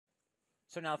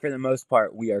So now for the most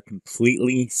part, we are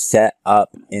completely set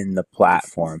up in the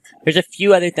platform. There's a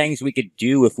few other things we could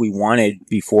do if we wanted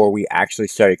before we actually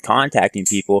started contacting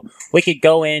people. We could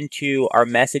go into our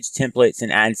message templates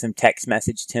and add some text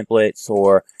message templates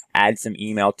or add some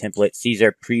email templates. These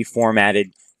are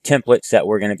pre-formatted templates that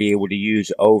we're going to be able to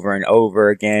use over and over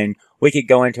again. We could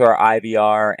go into our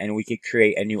IVR and we could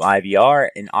create a new IVR,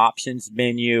 an options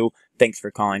menu. Thanks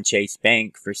for calling Chase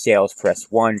Bank. For sales,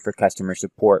 press 1. For customer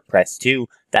support, press 2.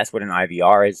 That's what an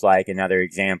IVR is like. Another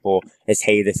example is,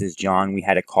 hey, this is John. We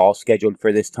had a call scheduled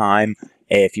for this time.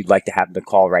 If you'd like to have the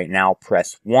call right now,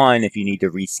 press 1. If you need to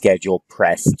reschedule,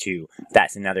 press 2.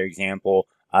 That's another example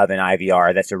of an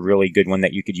IVR. That's a really good one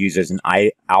that you could use as an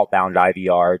outbound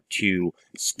IVR to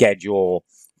schedule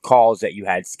calls that you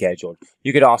had scheduled.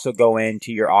 You could also go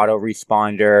into your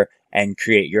autoresponder and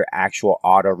create your actual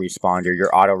autoresponder.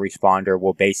 Your autoresponder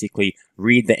will basically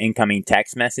read the incoming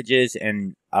text messages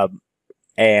and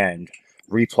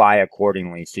reply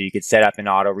accordingly. So you could set up an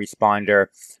autoresponder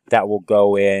that will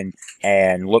go in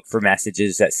and look for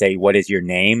messages that say, what is your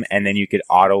name? And then you could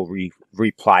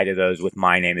reply to those with,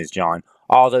 my name is John.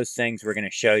 All those things we're going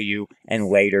to show you in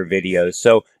later videos.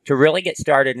 So to really get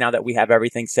started, now that we have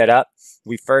everything set up,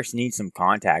 we first need some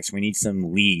contacts. We need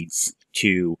some leads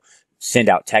to send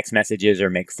out text messages or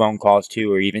make phone calls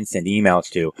to, or even send emails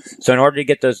to. So in order to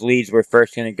get those leads, we're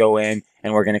first going to go in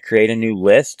and we're going to create a new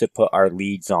list to put our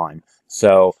leads on.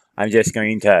 So I'm just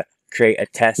going to create a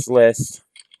test list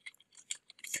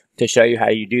to show you how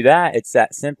you do that. It's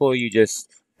that simple. You just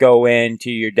go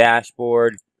into your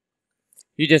dashboard.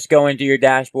 You just go into your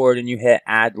dashboard and you hit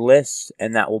add list,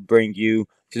 and that will bring you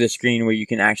to the screen where you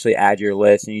can actually add your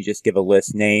list, and you just give a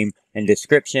list name and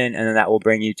description, and then that will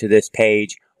bring you to this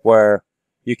page where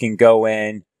you can go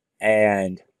in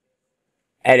and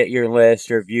edit your list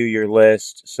or view your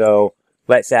list. So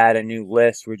let's add a new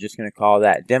list. We're just going to call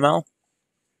that demo.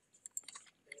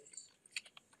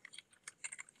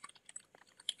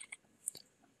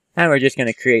 And we're just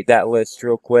going to create that list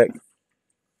real quick.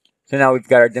 So now we've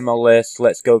got our demo list.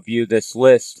 Let's go view this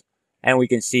list. And we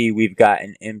can see we've got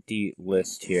an empty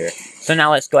list here. So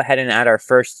now let's go ahead and add our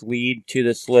first lead to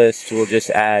this list. We'll just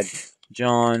add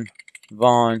John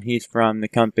Vaughn. He's from the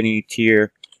company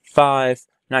Tier 5.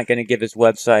 Not going to give his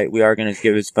website. We are going to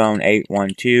give his phone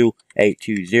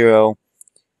 812-820.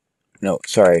 No,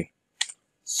 sorry.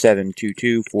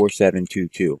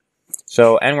 722-4722.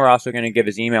 So, and we're also going to give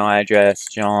his email address,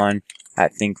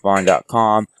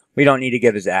 john@thinkvaughn.com. We don't need to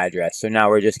give his address. So now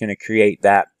we're just going to create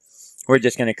that. We're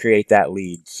just going to create that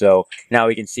lead. So now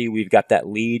we can see we've got that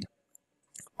lead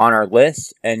on our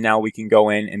list, and now we can go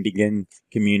in and begin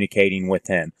communicating with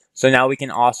him. So now we can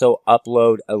also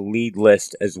upload a lead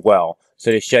list as well.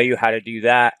 So to show you how to do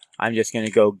that, I'm just going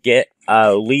to go get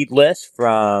a lead list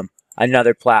from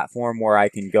another platform where I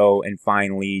can go and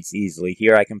find leads easily.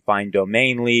 Here I can find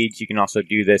domain leads. You can also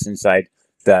do this inside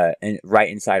right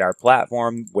inside our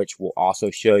platform, which we'll also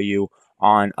show you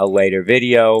on a later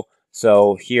video.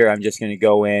 So here I'm just going to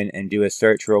go in and do a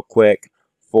search real quick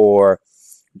for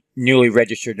newly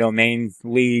registered domain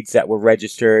leads that were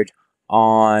registered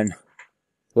on,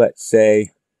 let's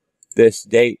say, this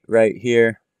date right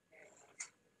here.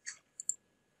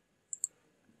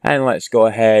 And let's go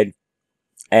ahead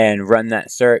and run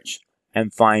that search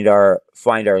and find our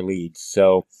leads.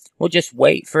 So we'll just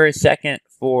wait for a second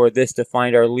for this to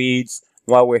find our leads.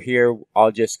 While we're here,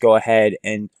 I'll just go ahead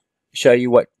and show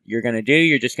you what you're going to do.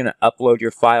 You're just going to upload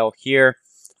your file here.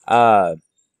 And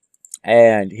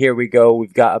here we go.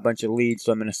 We've got a bunch of leads.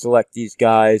 So I'm going to select these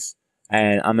guys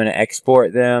and I'm going to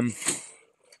export them.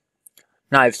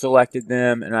 Now I've selected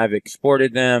them and I've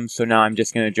exported them. So now I'm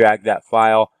just going to drag that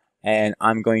file and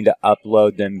I'm going to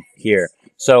upload them here.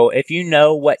 So if you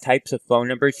know what types of phone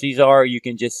numbers these are, you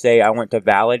can just say, I want to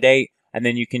validate. And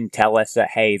then you can tell us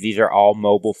that, hey, these are all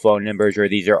mobile phone numbers, or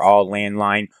these are all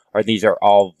landline, or these are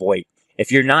all VoIP.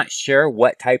 If you're not sure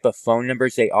what type of phone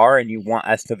numbers they are and you want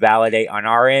us to validate on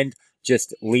our end,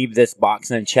 just leave this box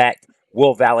unchecked.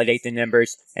 We'll validate the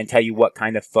numbers and tell you what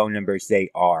kind of phone numbers they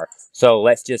are. So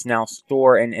let's just now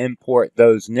store and import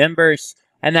those numbers.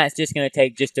 And that's just going to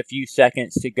take just a few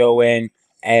seconds to go in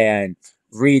and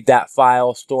read that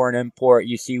file, store and import.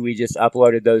 You see we just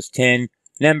uploaded those 10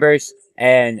 numbers.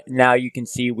 And now you can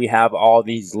see we have all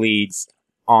these leads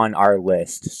on our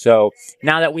list. So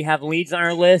now that we have leads on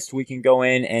our list, we can go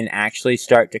in and actually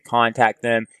start to contact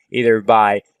them either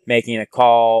by making a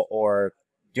call or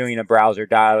doing a browser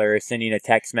dialer, or sending a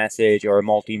text message or a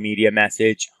multimedia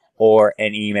message or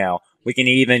an email. We can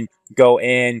even go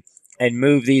in and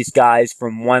move these guys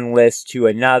from one list to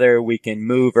another. We can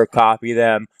move or copy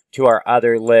them to our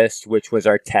other list, which was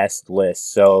our test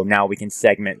list. So now we can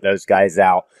segment those guys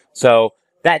out. So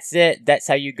that's it. That's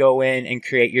how you go in and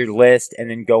create your list and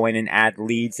then go in and add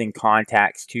leads and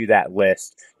contacts to that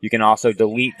list. You can also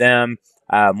delete them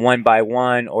one by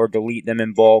one, or delete them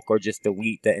in bulk, or just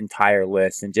delete the entire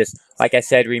list. And just like I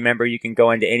said, remember, you can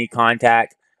go into any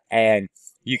contact and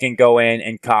you can go in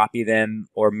and copy them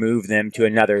or move them to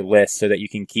another list so that you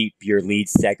can keep your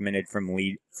leads segmented from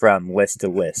list to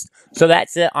list. So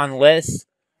that's it on lists.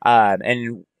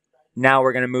 And now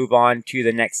we're going to move on to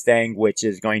the next thing, which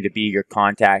is going to be your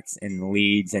contacts and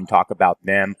leads, and talk about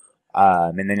them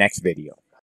in the next video.